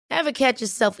Ever catch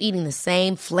yourself eating the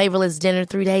same flavorless dinner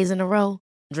 3 days in a row?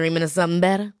 Dreaming of something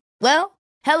better? Well,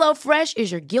 HelloFresh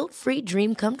is your guilt-free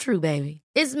dream come true, baby.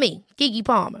 It's me, Keke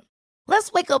Palmer.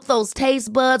 Let's wake up those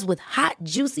taste buds with hot,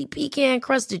 juicy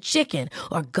pecan-crusted chicken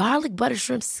or garlic butter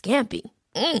shrimp scampi.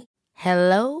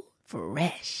 Hello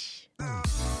Fresh.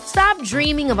 Stop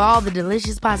dreaming of all the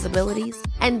delicious possibilities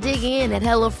and dig in at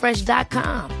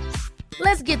HelloFresh.com.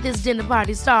 Let's get this dinner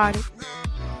party started.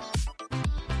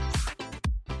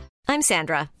 I'm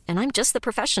Sandra, and I'm just the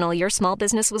professional your small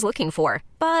business was looking for.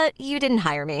 But you didn't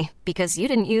hire me because you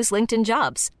didn't use LinkedIn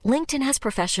Jobs. LinkedIn has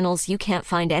professionals you can't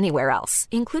find anywhere else,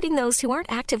 including those who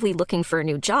aren't actively looking for a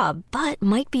new job, but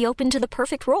might be open to the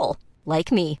perfect role,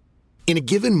 like me. In a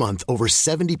given month, over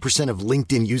 70% of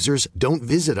LinkedIn users don't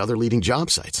visit other leading job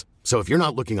sites. So if you're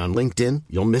not looking on LinkedIn,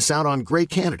 you'll miss out on great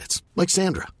candidates like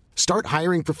Sandra. Start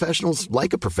hiring professionals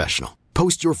like a professional.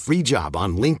 Post your free job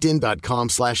on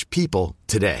linkedin.com/people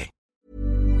today.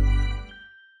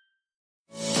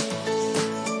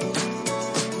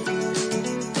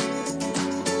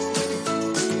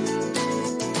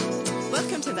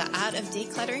 Welcome to the Art of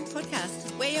Decluttering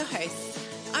podcast. We're your hosts.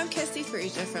 I'm Kirsty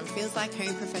Ferrugia from Feels Like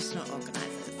Home Professional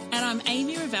Organisers. And I'm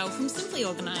Amy Revell from Simply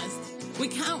Organised. We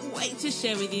can't wait to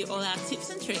share with you all our tips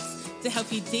and tricks to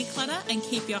help you declutter and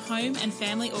keep your home and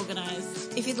family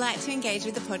organised. If you'd like to engage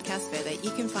with the podcast further,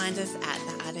 you can find us at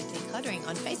The Art of Decluttering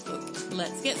on Facebook.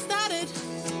 Let's get started.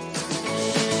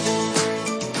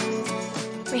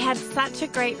 We had such a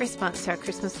great response to our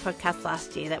Christmas podcast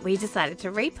last year that we decided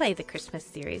to replay the Christmas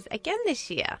series again this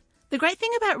year. The great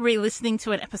thing about re-listening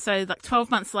to an episode like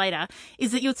 12 months later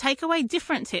is that you'll take away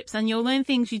different tips and you'll learn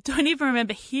things you don't even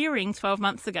remember hearing 12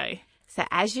 months ago. So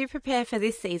as you prepare for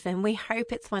this season, we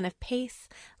hope it's one of peace,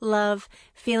 love,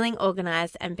 feeling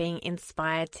organised and being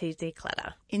inspired to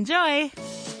declutter. Enjoy!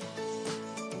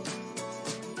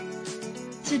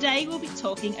 Today we'll be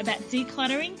talking about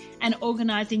decluttering and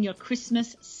organising your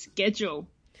Christmas schedule.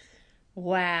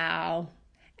 Wow.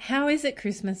 How is it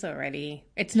Christmas already?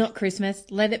 It's not Christmas.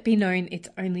 Let it be known it's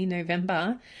only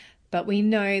November. But we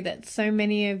know that so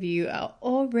many of you are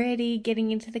already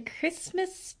getting into the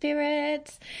Christmas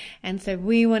spirit. And so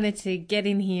we wanted to get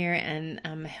in here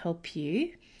and help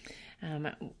you.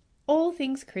 All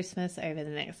things Christmas over the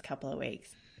next couple of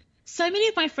weeks. So many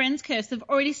of my friends, Kirst, have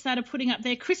already started putting up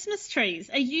their Christmas trees.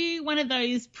 Are you one of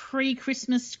those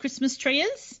pre-Christmas Christmas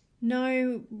trees?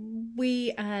 No,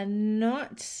 we are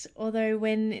not. Although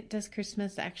when does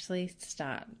Christmas actually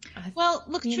start? Well,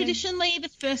 look, traditionally the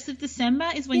 1st of December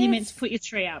is when you're meant to put your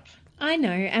tree up. I know,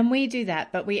 and we do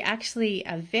that, but we actually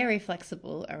are very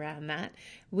flexible around that.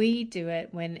 We do it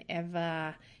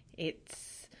whenever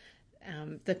it's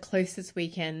the closest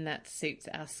weekend that suits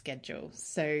our schedule.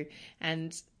 So,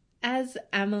 and as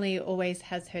Emily always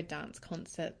has her dance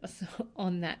concert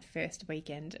on that first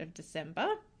weekend of December,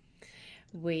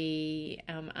 we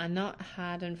are not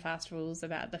hard and fast rules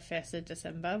about the 1st of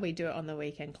December. We do it on the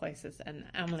weekend closest, and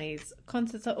Emily's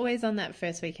concerts are always on that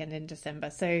first weekend in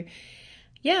December. So,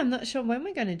 yeah, I'm not sure when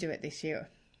we're going to do it this year.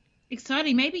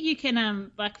 Exciting. Maybe you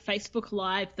can like Facebook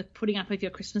Live the putting up of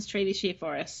your Christmas tree this year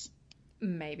for us.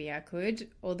 Maybe I could,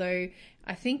 although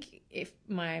I think if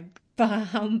my bah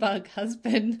humbug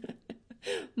husband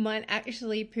might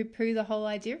actually poo-poo the whole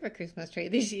idea of a Christmas tree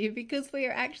this year because we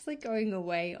are actually going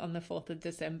away on the 4th of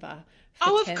December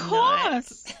for 10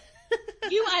 nights.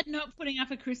 You are not putting up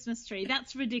a Christmas tree.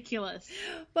 That's ridiculous.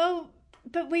 Well,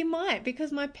 but we might,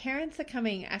 because my parents are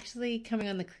coming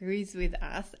on the cruise with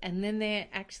us, and then they're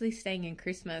actually staying in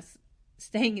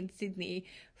Sydney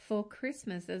for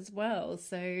Christmas as well.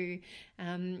 So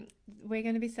we're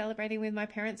going to be celebrating with my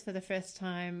parents for the first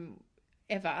time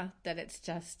ever that it's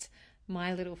just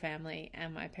my little family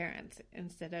and my parents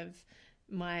instead of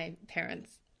my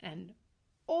parents and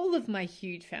all of my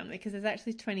huge family, because there's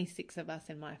actually 26 of us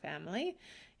in my family,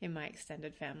 in my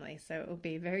extended family. So it will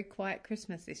be a very quiet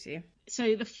Christmas this year.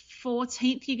 So the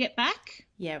 14th you get back?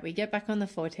 Yeah, we get back on the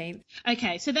 14th.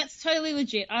 Okay, so that's totally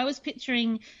legit. I was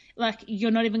picturing like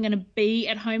you're not even going to be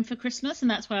at home for Christmas, and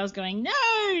that's why I was going, no,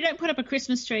 don't put up a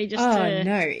Christmas tree just to...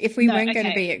 no. If we weren't going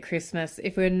to be at Christmas,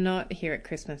 if we're not here at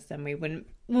Christmas, then we wouldn't...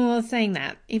 Well, saying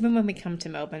that, even when we come to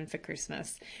Melbourne for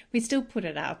Christmas, we still put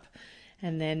it up,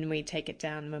 and then we take it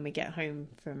down when we get home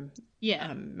from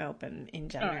Melbourne in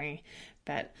January. Right.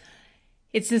 But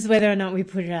it's just whether or not we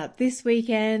put it up this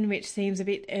weekend, which seems a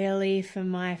bit early for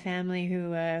my family,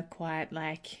 who are quite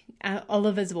like...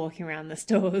 Oliver's walking around the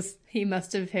stores. He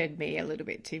must have heard me a little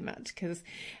bit too much, because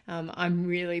I'm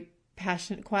really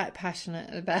quite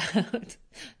passionate about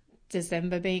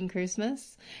December being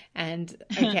Christmas. And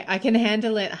okay, I can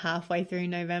handle it halfway through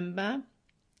November,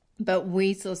 but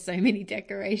we saw so many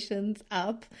decorations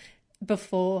up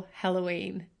before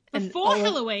Halloween. Before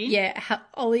Halloween? Yeah,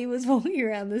 Ollie was walking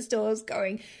around the stores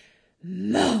going,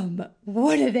 Mum,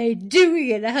 what are they doing?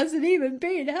 It hasn't even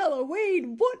been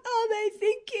Halloween. What are they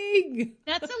thinking?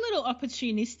 That's a little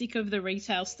opportunistic of the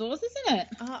retail stores, isn't it?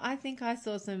 Oh, I think I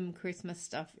saw some Christmas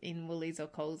stuff in Woolies or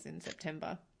Coles in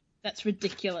September. That's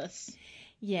ridiculous.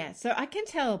 Yeah, so I can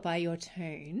tell by your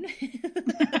tone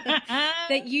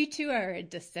that you two are a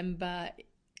December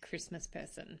Christmas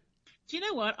person. Do you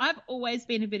know what? I've always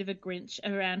been a bit of a Grinch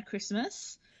around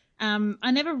Christmas.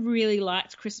 I never really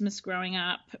liked Christmas growing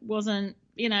up. Wasn't,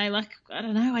 I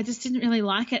don't know, I just didn't really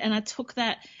like it. And I took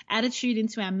that attitude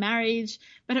into our marriage,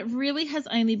 but it really has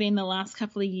only been the last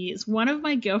couple of years. One of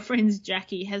my girlfriends,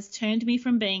 Jackie, has turned me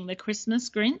from being the Christmas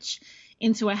Grinch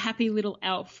into a happy little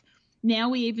elf. Now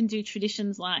we even do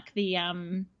traditions like the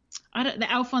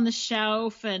elf on the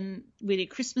shelf, and we do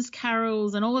Christmas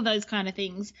carols and all of those kind of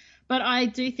things. But I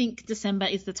do think December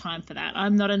is the time for that.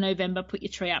 I'm not a November put your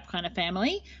tree up kind of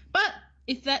family. But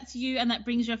if that's you and that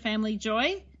brings your family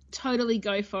joy, totally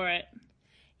go for it.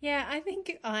 Yeah, I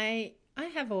think I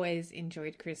have always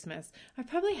enjoyed Christmas. I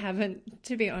probably haven't,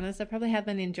 to be honest,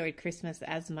 enjoyed Christmas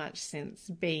as much since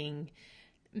being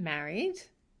married.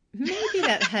 Maybe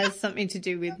that has something to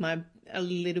do with a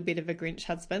little bit of a Grinch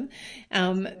husband.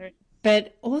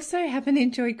 But also haven't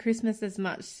enjoyed Christmas as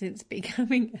much since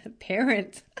becoming a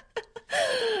parent.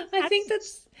 I think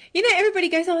that's, everybody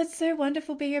goes, oh, it's so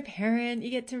wonderful being a parent. You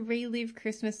get to relive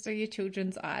Christmas through your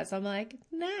children's eyes. I'm like,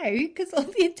 no, because all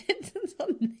the attention's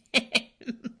on them.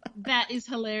 That is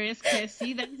hilarious,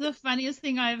 Kirsty. That's the funniest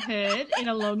thing I've heard in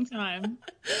a long time.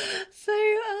 So,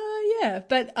 yeah,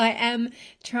 but I am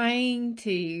trying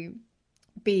to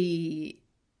be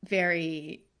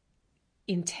very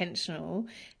intentional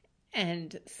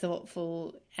and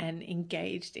thoughtful and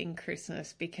engaged in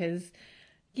Christmas because,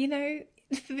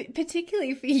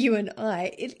 particularly for you and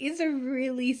I, it is a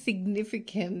really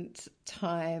significant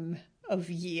time of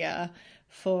year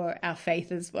for our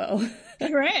faith as well.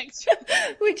 Correct.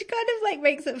 Which kind of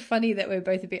makes it funny that we're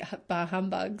both a bit bar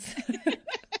humbugs.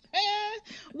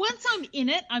 Once I'm in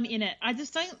it, I'm in it. I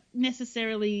just don't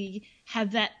necessarily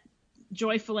have that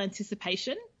joyful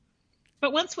anticipation.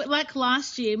 But once, like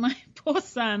last year, my poor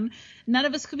son, none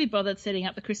of us could be bothered setting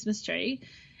up the Christmas tree.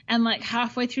 And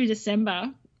halfway through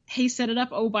December, he set it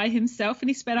up all by himself and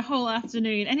he spent a whole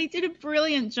afternoon and he did a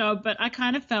brilliant job. But I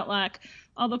kind of felt like,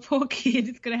 oh, the poor kid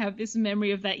is going to have this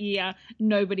memory of that year.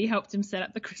 Nobody helped him set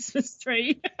up the Christmas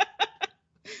tree.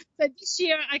 So this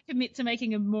year I commit to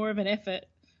making more of an effort.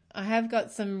 I have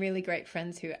got some really great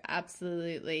friends who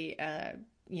absolutely,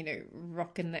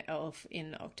 rocking the elf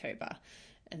in October.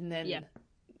 And then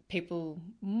people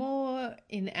more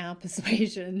in our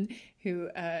persuasion who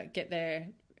get their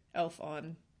elf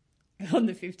on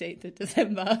the 15th of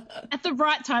December. At the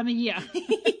right time of year.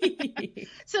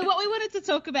 So what we wanted to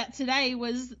talk about today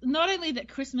was not only that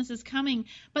Christmas is coming,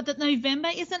 but that November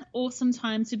is an awesome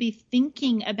time to be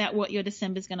thinking about what your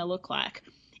December is going to look like.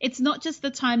 It's not just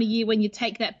the time of year when you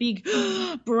take that big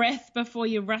breath before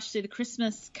you rush through the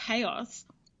Christmas chaos.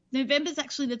 November is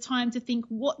actually the time to think,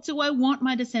 what do I want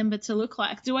my December to look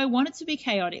like? Do I want it to be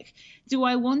chaotic? Do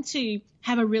I want to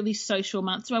have a really social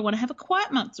month? Do I want to have a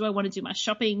quiet month? Do I want to do my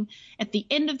shopping at the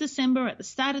end of December, at the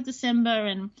start of December,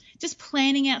 and just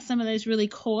planning out some of those really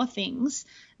core things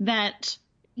that,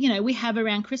 we have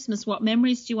around Christmas? What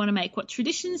memories do you want to make? What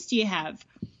traditions do you have?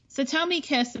 So tell me,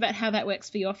 Kirst, about how that works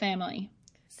for your family.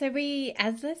 So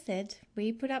as I said,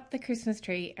 we put up the Christmas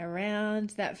tree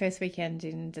around that first weekend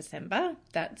in December.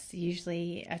 That's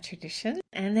usually a tradition.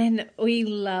 And then we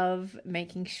love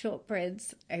making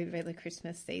shortbreads over the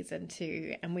Christmas season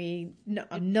too. And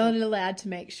I'm not allowed to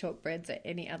make shortbreads at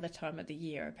any other time of the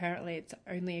year. Apparently it's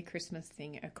only a Christmas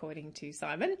thing according to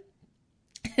Simon.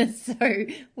 So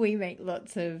we make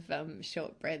lots of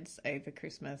shortbreads over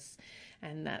Christmas,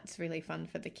 and that's really fun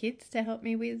for the kids to help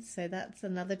me with. So that's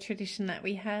another tradition that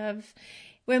we have.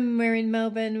 When we're in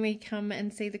Melbourne, we come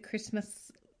and see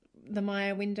the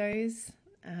Maya windows.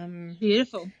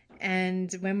 Beautiful.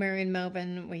 And when we're in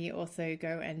Melbourne, we also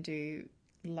go and do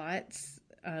lights,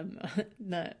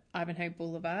 the Ivanhoe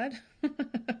Boulevard.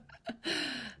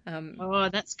 Oh,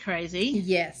 that's crazy.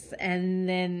 Yes, and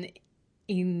then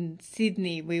in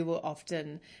Sydney, we will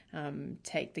often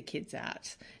take the kids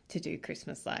out to do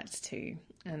Christmas lights too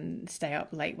and stay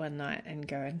up late one night and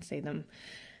go and see them.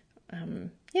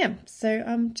 So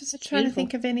I'm just That's trying beautiful. to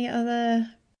think of any other...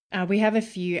 we have a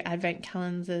few advent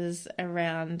calendars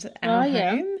around our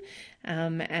home,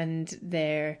 and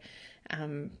they're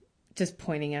just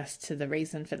pointing us to the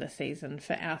reason for the season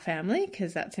for our family,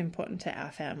 because that's important to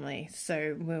our family.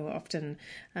 So we'll often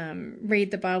read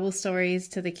the Bible stories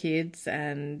to the kids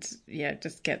and,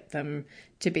 just get them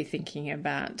to be thinking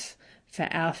about, for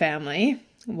our family,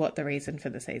 what the reason for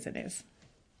the season is.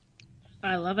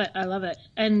 I love it. I love it.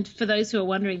 And for those who are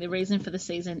wondering, the reason for the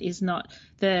season is not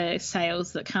the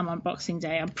sales that come on Boxing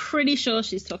Day. I'm pretty sure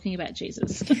she's talking about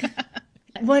Jesus.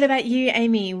 What about you,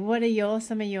 Amy? What are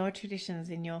some of your traditions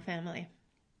in your family?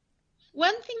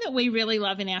 One thing that we really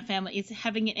love in our family is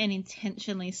having an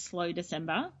intentionally slow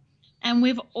December. And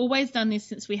we've always done this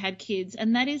since we had kids.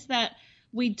 And that is that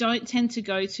we don't tend to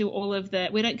go to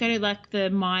we don't go to like the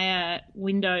Maya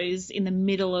windows in the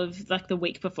middle of like the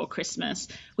week before Christmas.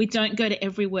 We don't go to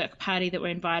every work party that we're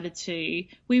invited to.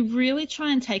 We really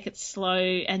try and take it slow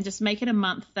and just make it a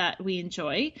month that we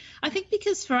enjoy. I think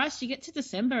because for us, you get to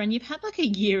December and you've had like a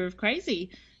year of crazy.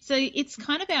 So it's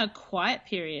kind of our quiet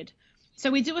period. So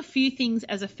we do a few things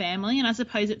as a family, and I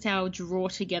suppose it's our draw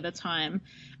together time.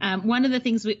 One of the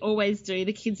things we always do,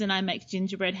 the kids and I make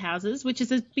gingerbread houses, which has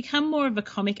become more of a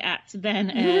comic act than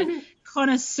a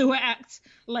connoisseur act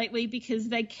lately because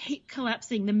they keep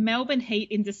collapsing. The Melbourne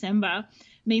heat in December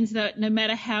means that no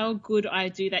matter how good I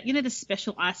do that, the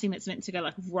special icing that's meant to go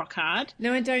like rock hard.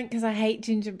 No, I don't, because I hate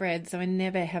gingerbread, so I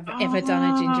never have ever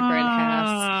done a gingerbread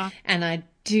house. And I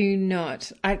do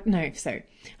not, I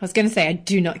was going to say I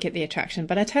do not get the attraction,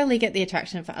 but I totally get the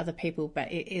attraction for other people,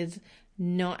 but it is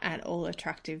not at all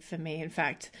attractive for me. In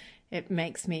fact, it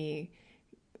makes me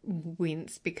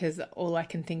wince because all I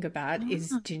can think about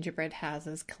is gingerbread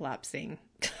houses collapsing.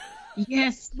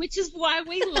 Yes, which is why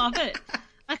we love it.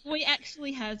 Like, we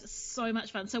actually have so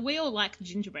much fun. So we all like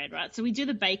gingerbread, right? So we do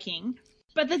the baking,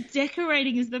 but the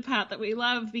decorating is the part that we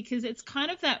love because it's kind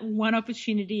of that one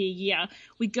opportunity a year.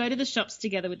 We go to the shops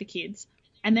together with the kids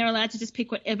and they're allowed to just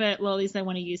pick whatever lollies they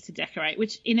want to use to decorate,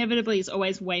 which inevitably is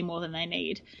always way more than they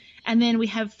need. And then we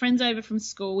have friends over from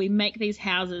school. We make these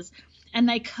houses and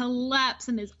they collapse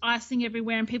and there's icing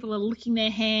everywhere and people are licking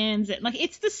their hands.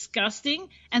 It's disgusting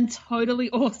and totally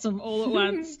awesome all at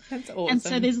once. That's awesome. And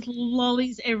so there's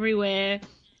lollies everywhere.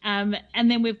 And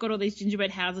then we've got all these gingerbread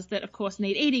houses that, of course,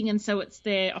 need eating. And so it's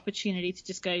their opportunity to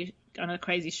just go on a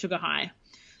crazy sugar high.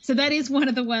 So that is one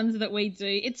of the ones that we do.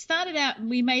 It started out,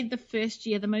 we made the first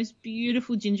year the most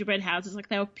beautiful gingerbread houses. Like,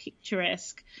 they were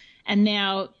picturesque. And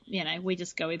now, we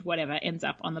just go with whatever ends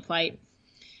up on the plate.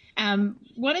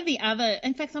 One of the other,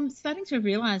 in fact, I'm starting to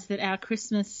realize that our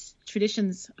Christmas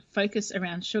traditions focus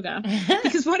around sugar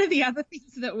because one of the other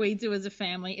things that we do as a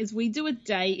family is we do a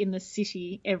day in the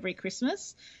city every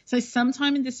Christmas. So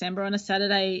sometime in December on a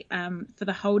Saturday, for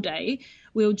the whole day,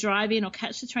 we'll drive in or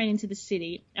catch the train into the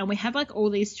city and we have like all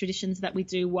these traditions that we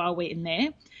do while we're in there.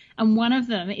 And one of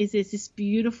them is there's this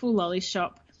beautiful lolly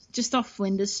shop just off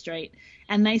Flinders Street.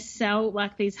 And they sell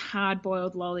like these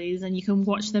hard-boiled lollies and you can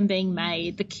watch them being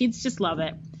made. The kids just love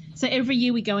it. So every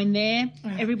year we go in there,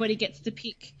 everybody gets to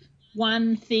pick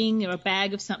one thing or a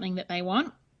bag of something that they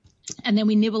want. And then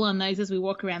we nibble on those as we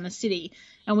walk around the city.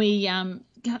 And we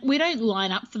don't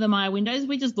line up for the Maya windows.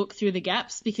 We just look through the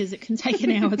gaps because it can take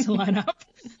an hour to line up.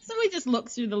 So we just look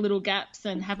through the little gaps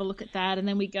and have a look at that. And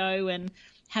then we go and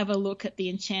have a look at the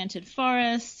Enchanted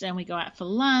Forest and we go out for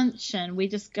lunch and we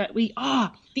just go, the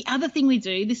other thing we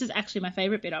do, this is actually my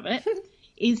favourite bit of it,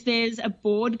 is there's a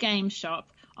board game shop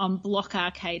on Block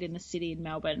Arcade in the city in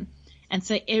Melbourne. And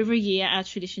so every year our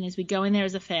tradition is we go in there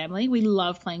as a family. We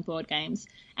love playing board games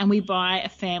and we buy a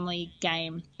family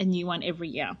game, a new one every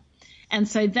year. And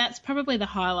so that's probably the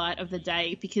highlight of the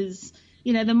day because,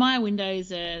 the Maya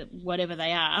windows are whatever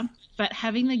they are, but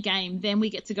having the game, then we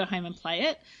get to go home and play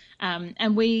it.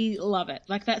 And we love it.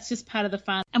 Like, that's just part of the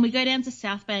fun. And we go down to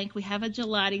South Bank. We have a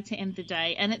gelati to end the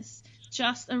day. And it's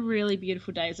just a really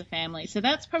beautiful day as a family. So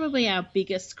that's probably our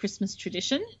biggest Christmas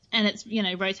tradition. And it's,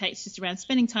 rotates just around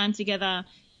spending time together,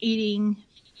 eating,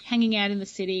 hanging out in the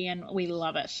city. And we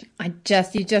love it.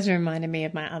 You just reminded me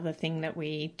of my other thing that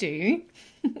we do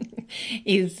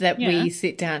is that we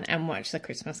sit down and watch the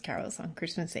Christmas carols on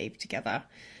Christmas Eve together.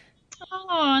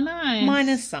 Oh, nice.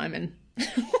 Minus Simon.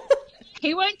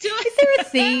 He won't do it. Is there a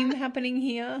theme happening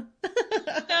here?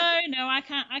 No, I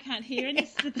can't hear any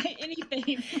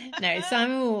theme. No,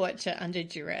 Simon will watch it under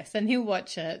duress and he'll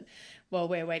watch it while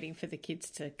we're waiting for the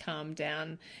kids to calm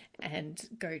down and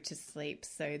go to sleep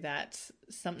so that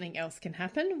something else can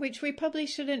happen, which we probably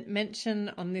shouldn't mention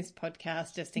on this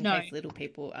podcast just in case little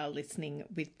people are listening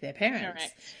with their parents.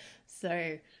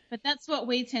 Correct. But that's what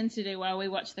we tend to do while we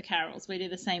watch the carols. We do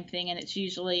the same thing and it's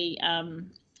usually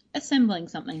assembling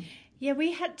something. Yeah,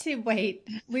 we had to wait.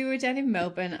 We were down in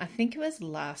Melbourne, I think it was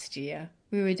last year,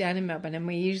 we were down in Melbourne, and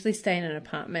we usually stay in an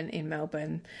apartment in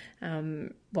Melbourne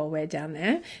while we're down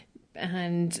there.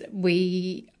 And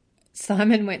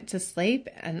Simon went to sleep,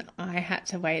 and I had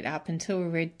to wait up until a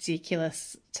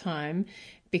ridiculous time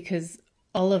because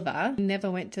Oliver never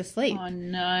went to sleep. Oh,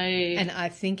 no. And I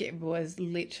think it was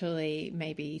literally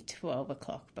maybe 12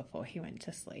 o'clock before he went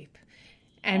to sleep.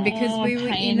 And because we were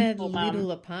in a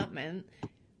little apartment,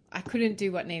 I couldn't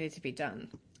do what needed to be done.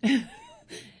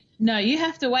 No, you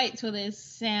have to wait till there's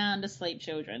sound asleep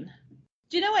children.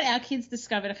 Do you know what our kids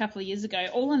discovered a couple of years ago,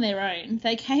 all on their own?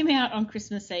 They came out on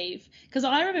Christmas Eve, because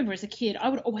I remember as a kid, I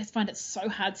would always find it so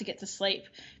hard to get to sleep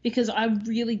because I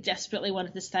really desperately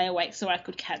wanted to stay awake so I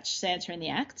could catch Santa in the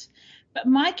act. But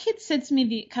my kids said to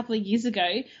me a couple of years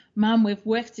ago, Mum, we've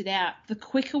worked it out. The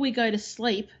quicker we go to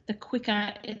sleep, the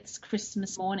quicker it's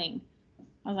Christmas morning.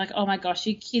 I was like, oh my gosh,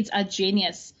 you kids are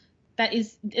genius.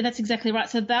 That's exactly right.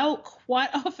 So they'll quite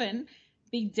often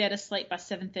be dead asleep by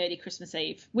 7:30 Christmas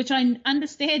Eve, which I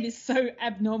understand is so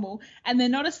abnormal. And they're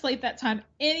not asleep that time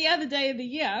any other day of the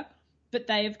year, but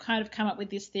they have kind of come up with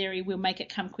this theory, we'll make it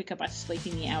come quicker by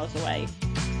sleeping the hours away.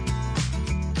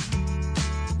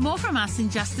 More from us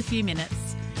in just a few minutes.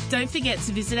 Don't forget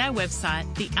to visit our website,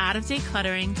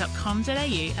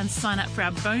 theartofdecluttering.com.au, and sign up for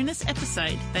our bonus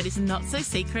episode that is not so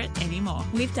secret anymore.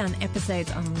 We've done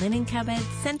episodes on linen cupboards,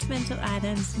 sentimental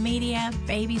items, media,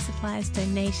 baby supplies,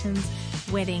 donations,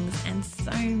 weddings, and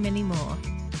so many more.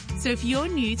 So if you're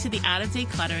new to the art of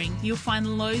decluttering, you'll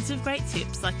find loads of great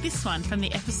tips like this one from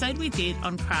the episode we did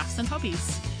on crafts and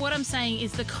hobbies. What I'm saying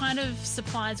is the kind of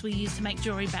supplies we used to make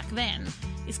jewellery back then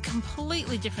is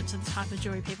completely different to the type of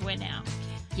jewellery people wear now.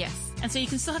 Yes. And so you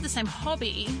can still have the same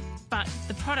hobby, but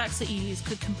the products that you use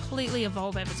could completely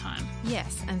evolve over time.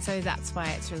 Yes, and so that's why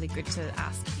it's really good to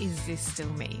ask, is this still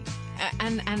me?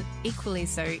 And equally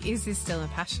so, is this still a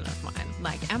passion of mine?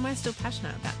 Like, am I still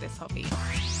passionate about this hobby?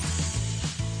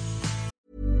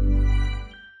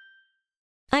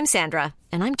 I'm Sandra,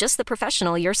 and I'm just the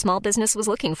professional your small business was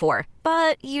looking for.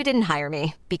 But you didn't hire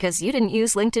me because you didn't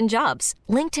use LinkedIn Jobs.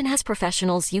 LinkedIn has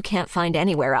professionals you can't find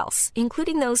anywhere else,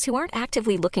 including those who aren't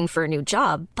actively looking for a new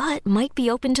job, but might be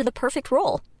open to the perfect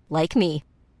role, like me.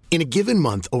 In a given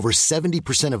month, over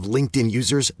 70% of LinkedIn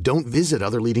users don't visit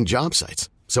other leading job sites.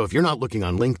 So if you're not looking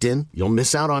on LinkedIn, you'll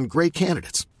miss out on great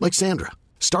candidates like Sandra.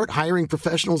 Start hiring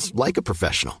professionals like a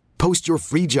professional. Post your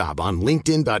free job on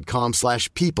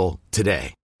linkedin.com/people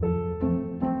today.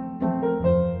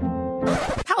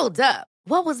 Hold up.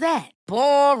 What was that?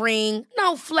 Boring.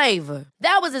 No flavor.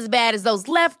 That was as bad as those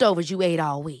leftovers you ate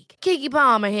all week. Keke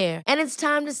Palmer here, and it's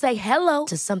time to say hello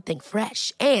to something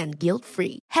fresh and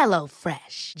guilt-free. Hello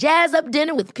Fresh. Jazz up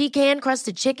dinner with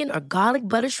pecan-crusted chicken or garlic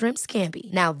butter shrimp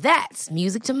scampi. Now that's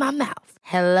music to my mouth.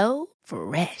 Hello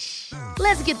Fresh.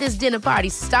 Let's get this dinner party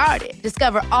started.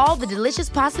 Discover all the delicious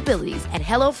possibilities at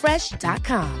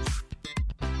hellofresh.com.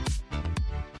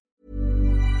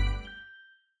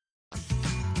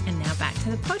 And now back to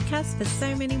the podcast for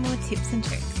so many more tips and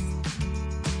tricks.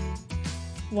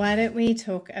 Why don't we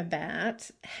talk about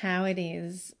how it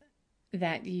is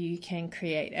that you can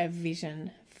create a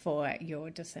vision for your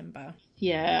December?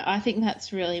 Yeah, I think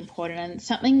that's really important, and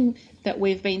something that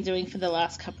we've been doing for the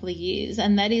last couple of years,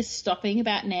 and that is stopping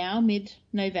about now,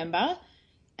 mid-November,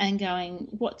 and going,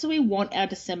 what do we want our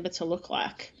December to look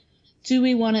like? Do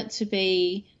we want it to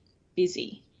be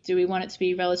busy? Do we want it to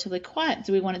be relatively quiet?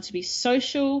 Do we want it to be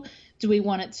social? Do we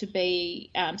want it to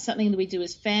be something that we do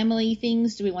as family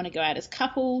things? Do we want to go out as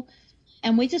couple?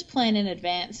 And we just plan in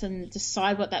advance and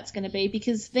decide what that's going to be,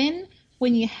 because then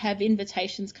when you have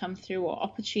invitations come through or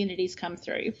opportunities come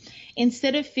through,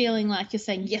 instead of feeling like you're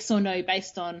saying yes or no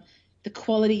based on the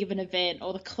quality of an event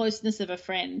or the closeness of a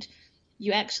friend,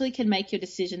 you actually can make your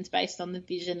decisions based on the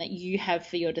vision that you have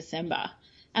for your December.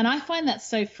 And I find that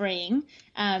so freeing.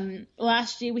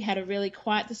 Last year we had a really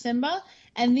quiet December,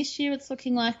 and this year it's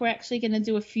looking like we're actually going to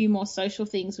do a few more social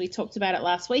things. We talked about it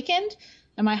last weekend,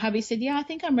 and my hubby said, yeah, I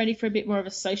think I'm ready for a bit more of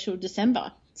a social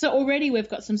December. So already we've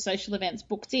got some social events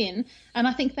booked in, and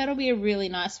I think that'll be a really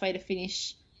nice way to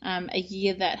finish a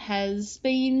year that has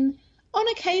been, on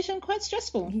occasion, quite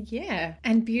stressful. Yeah,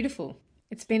 and beautiful.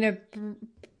 It's been a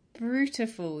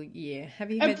brutiful year.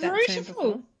 Have you heard that term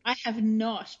before? I have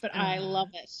not, but I love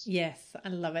it. Yes, I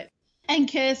love it. And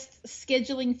Kirst,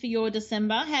 scheduling for your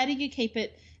December, how do you keep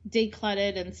it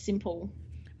decluttered and simple?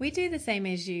 We do the same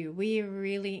as you. We are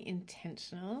really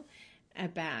intentional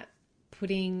about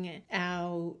putting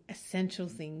our essential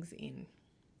things in.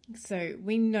 So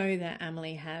we know that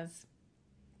Emily has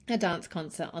a dance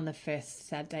concert on the first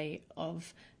Saturday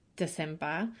of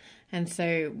December. And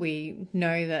so we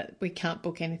know that we can't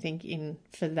book anything in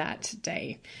for that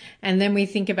day. And then we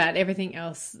think about everything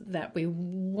else that we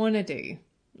want to do.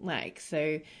 Like,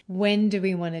 so when do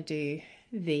we want to do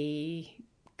the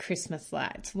Christmas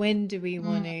lights? When do we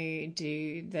want to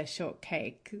do the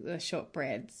shortcake, the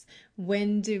shortbreads?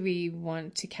 When do we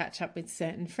want to catch up with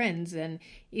certain friends? And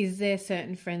is there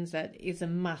certain friends that is a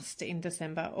must in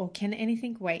December, or can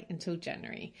anything wait until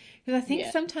January? Because I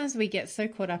think sometimes we get so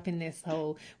caught up in this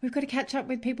whole, we've got to catch up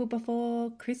with people before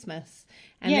Christmas.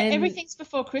 And then, everything's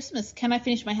before Christmas. Can I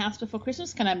finish my house before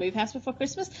Christmas? Can I move house before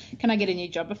Christmas? Can I get a new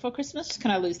job before Christmas?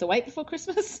 Can I lose the weight before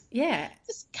Christmas? Yeah.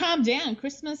 Just calm down.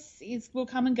 Christmas will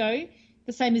come and go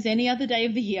the same as any other day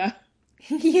of the year.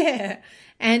 Yeah.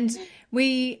 And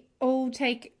we all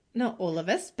take, not all of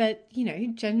us, but, you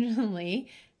know, generally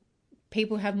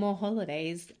people have more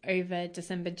holidays over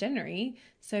December, January.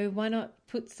 So why not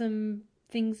put some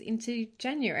things into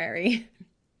January?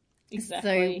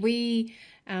 Exactly. So we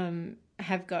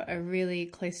have got a really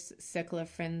close circle of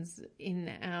friends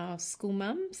in our school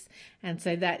mums, and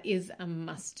so that is a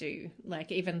must do.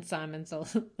 Like, even Simon's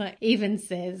also, like, even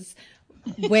says,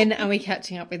 when are we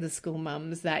catching up with the school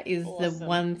mums? That is awesome. The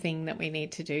one thing that we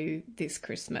need to do this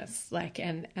Christmas. Like,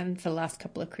 and for the last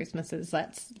couple of Christmases,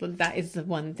 that is the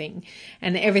one thing,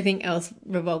 and everything else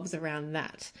revolves around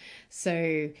that.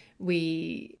 So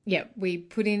we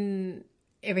put in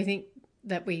everything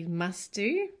that we must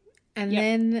do, and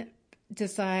then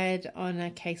decide on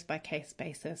a case-by-case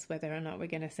basis whether or not we're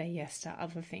going to say yes to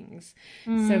other things.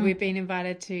 So we've been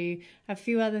invited to a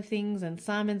few other things, and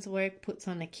Simon's work puts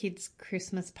on a kids'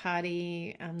 Christmas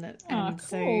party.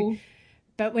 Cool.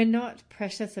 But we're not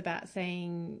precious about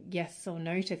saying yes or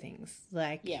no to things.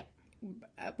 Like,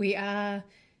 we are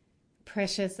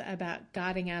precious about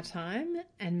guarding our time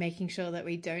and making sure that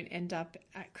we don't end up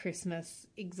at Christmas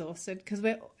exhausted, because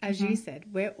we're, as you said,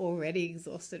 we're already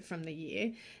exhausted from the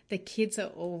year. The kids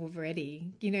are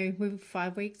already, you know, we're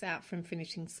 5 weeks out from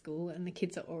finishing school and the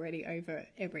kids are already over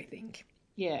everything.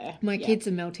 Yeah. My kids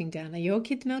are melting down. Are your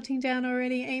kids melting down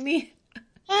already, Amy?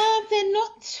 They're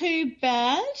not too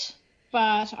bad,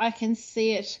 but I can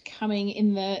see it coming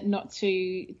in the not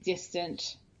too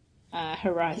distant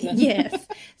horizon. Yes.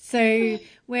 So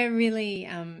we're really,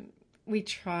 we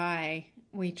try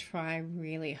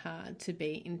really hard to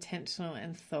be intentional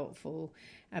and thoughtful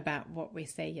about what we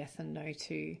say yes and no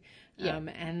to.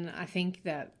 And I think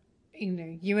that, you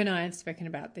know, you and I have spoken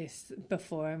about this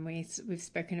before, and we've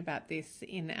spoken about this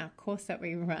in our course that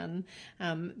we run,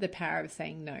 the power of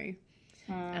saying no.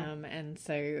 And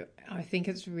so I think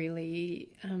it's really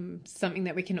something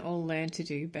that we can all learn to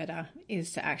do better,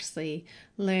 is to actually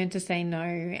learn to say no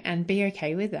and be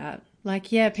okay with that.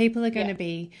 Like, yeah, people are going to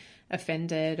be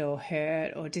offended or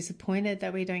hurt or disappointed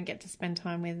that we don't get to spend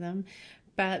time with them,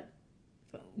 but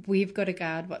we've got to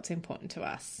guard what's important to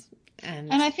us.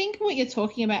 And I think what you're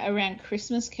talking about around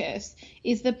Christmas, Kirst,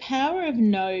 is the power of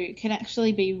no can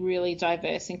actually be really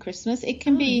diverse in Christmas. It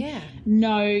can be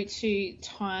no to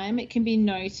time. It can be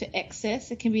no to excess.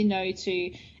 It can be no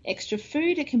to extra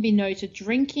food. It can be no to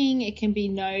drinking. It can be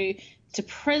no to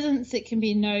presents. It can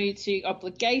be no to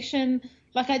obligation.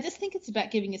 Like, I just think it's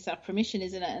about giving yourself permission,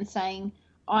 isn't it? And saying,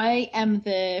 I am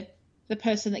the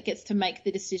person that gets to make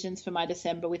the decisions for my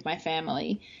December with my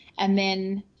family, and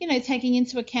then, you know, taking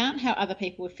into account how other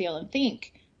people would feel and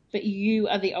think, but you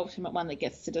are the ultimate one that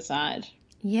gets to decide.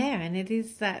 Yeah, and it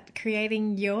is that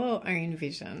creating your own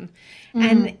vision.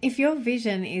 And if your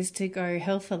vision is to go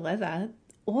hell for leather,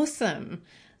 awesome.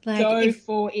 Like, go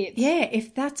for it. Yeah,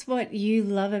 if that's what you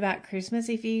love about Christmas,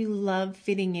 if you love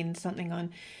fitting in something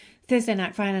on Thursday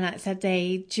night, Friday night,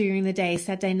 Saturday during the day,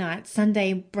 Saturday night,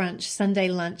 Sunday brunch, Sunday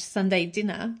lunch, Sunday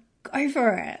dinner, go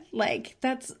for it. Like,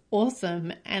 that's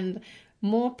awesome. And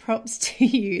more props to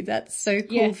you. That's so cool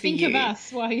for you. Yeah, think of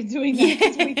us while you're doing that,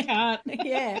 because we can't.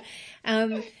 Yeah.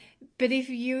 But if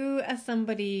you are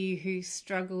somebody who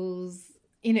struggles,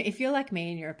 you know, if you're like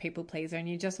me and you're a people pleaser and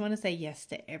you just want to say yes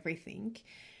to everything,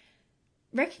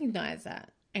 recognize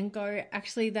that and go,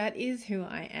 actually, that is who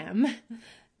I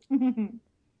am.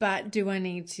 But do I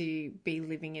need to be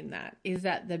living in that? Is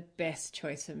that the best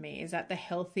choice for me? Is that the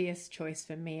healthiest choice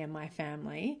for me and my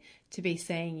family, to be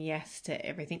saying yes to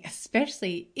everything,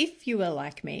 especially if you are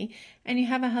like me and you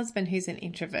have a husband who's an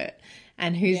introvert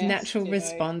and whose natural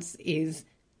response is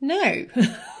no.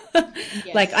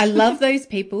 Like, I love those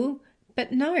people,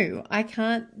 but no, I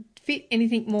can't fit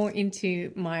anything more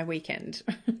into my weekend.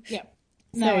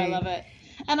 No, I love it.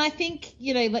 And I think,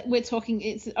 you know, like, we're talking,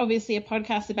 it's obviously a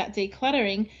podcast about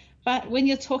decluttering, but when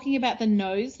you're talking about the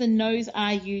no's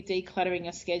are you decluttering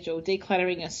your schedule,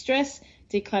 decluttering your stress,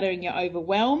 decluttering your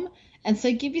overwhelm, And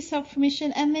so give yourself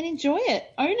permission and then enjoy it.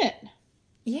 Own it.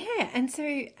 Yeah. And so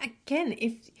again,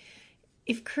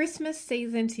 if Christmas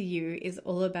season to you is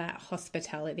all about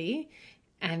hospitality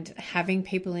and having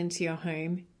people into your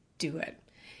home, do it.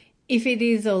 If it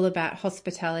is all about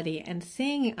hospitality and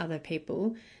seeing other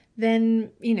people,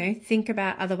 then, think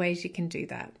about other ways you can do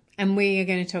that. And we are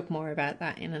going to talk more about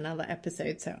that in another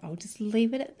episode, so I'll just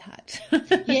leave it at that.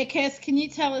 Yeah, Kirst, can you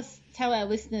tell our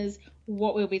listeners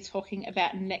what we'll be talking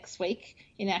about next week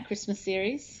in our Christmas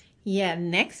series? Yeah,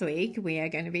 next week we are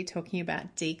going to be talking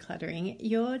about decluttering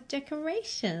your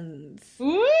decorations.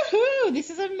 Woohoo! This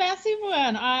is a massive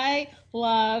one. I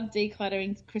love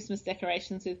decluttering Christmas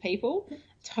decorations with people.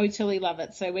 Totally love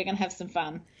it. So we're going to have some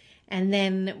fun. And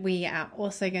then we are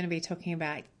also going to be talking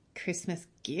about Christmas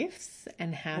gifts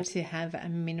and how to have a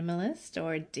minimalist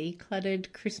or a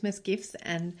decluttered Christmas gifts,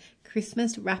 and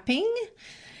Christmas wrapping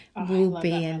will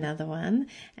be another one.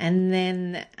 And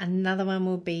then another one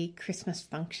will be Christmas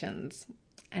functions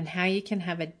and how you can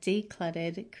have a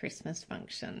decluttered Christmas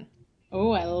function.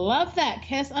 Oh, I love that,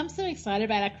 Kirst. I'm so excited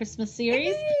about our Christmas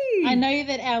series. Yay! I know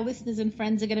that our listeners and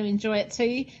friends are going to enjoy it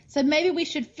too. So maybe we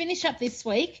should finish up this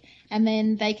week and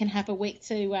then they can have a week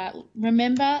to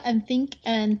remember and think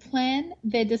and plan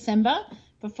their December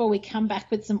before we come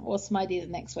back with some awesome ideas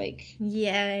next week.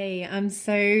 Yay.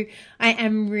 I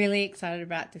am really excited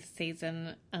about this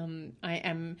season. I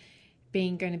am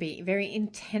going to be very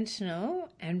intentional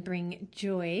and bring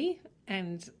joy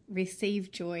and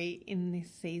receive joy in this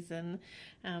season.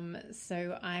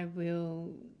 So I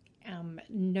will,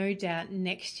 no doubt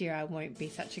next year I won't be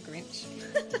such a Grinch.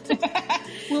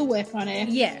 We'll work on it.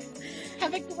 Yeah.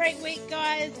 Have a great week,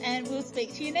 guys, and we'll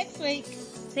speak to you next week.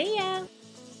 See ya.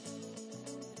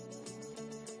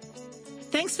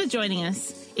 Thanks for joining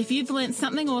us. If you've learnt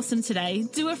something awesome today,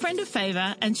 do a friend a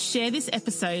favour and share this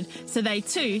episode so they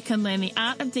too can learn the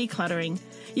art of decluttering.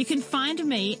 You can find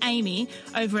me, Amy,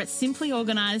 over at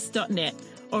simplyorganised.net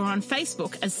or on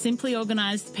Facebook as Simply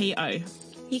Organised PO.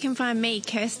 You can find me,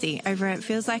 Kirsty, over at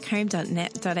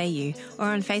feelslikehome.net.au or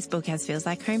on Facebook as Feels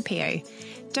Like Home PO.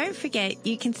 Don't forget,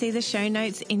 you can see the show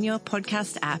notes in your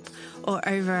podcast app or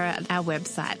over at our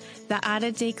website,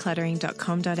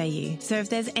 theartofdecluttering.com.au. So if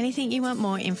there's anything you want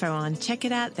more info on, check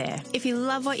it out there. If you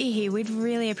love what you hear, we'd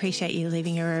really appreciate you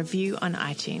leaving a review on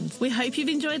iTunes. We hope you've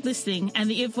enjoyed listening and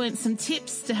that you've learnt some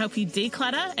tips to help you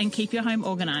declutter and keep your home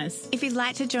organised. If you'd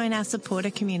like to join our supporter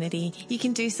community, you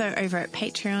can do so over at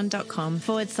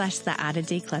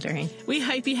patreon.com/theartofdecluttering. We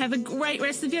hope you have a great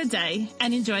rest of your day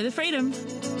and enjoy the freedom.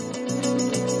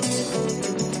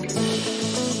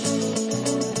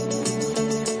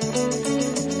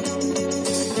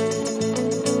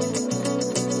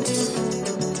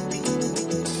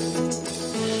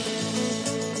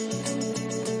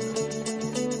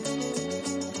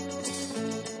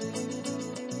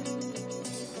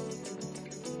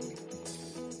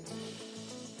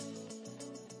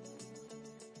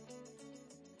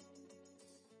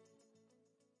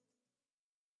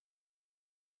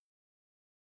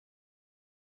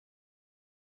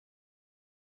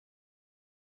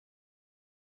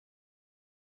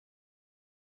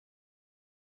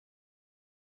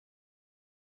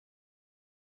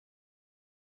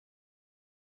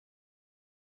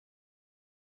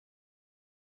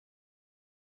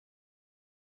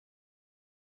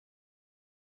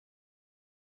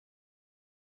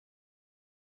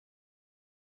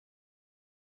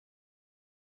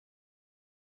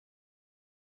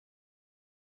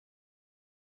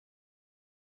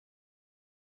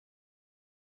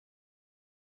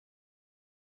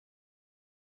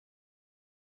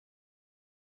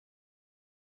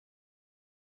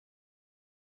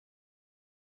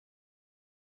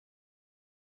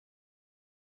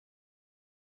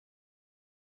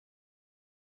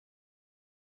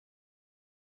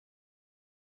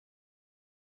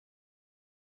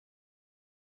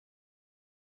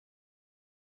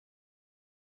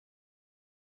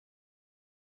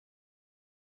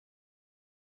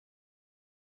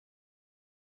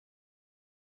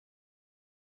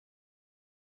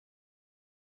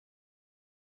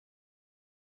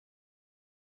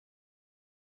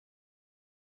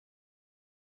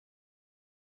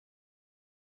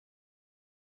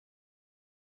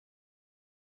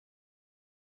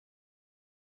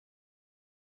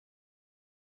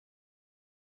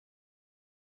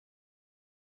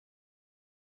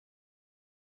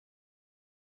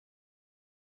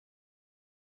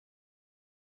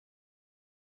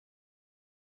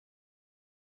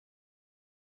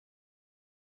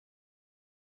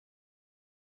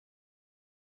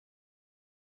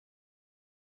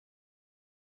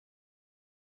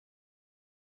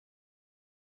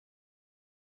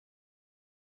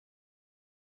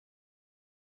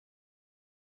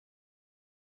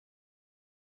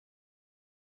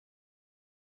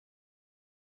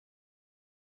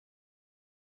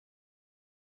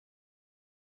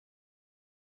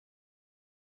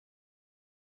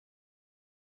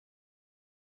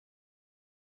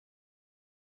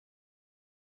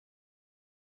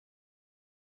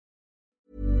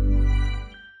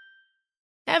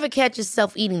 Ever catch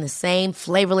yourself eating the same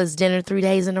flavorless dinner 3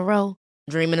 days in a row?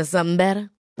 Dreaming of something better?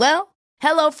 Well,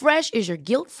 HelloFresh is your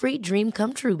guilt-free dream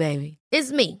come true, baby.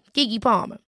 It's me, Keke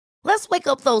Palmer. Let's wake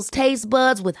up those taste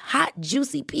buds with hot,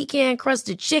 juicy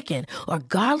pecan-crusted chicken or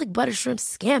garlic butter shrimp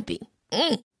scampi.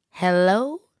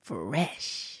 Hello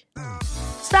Fresh.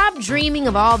 Stop dreaming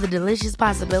of all the delicious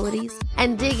possibilities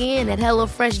and dig in at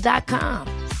HelloFresh.com.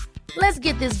 Let's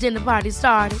get this dinner party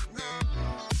started.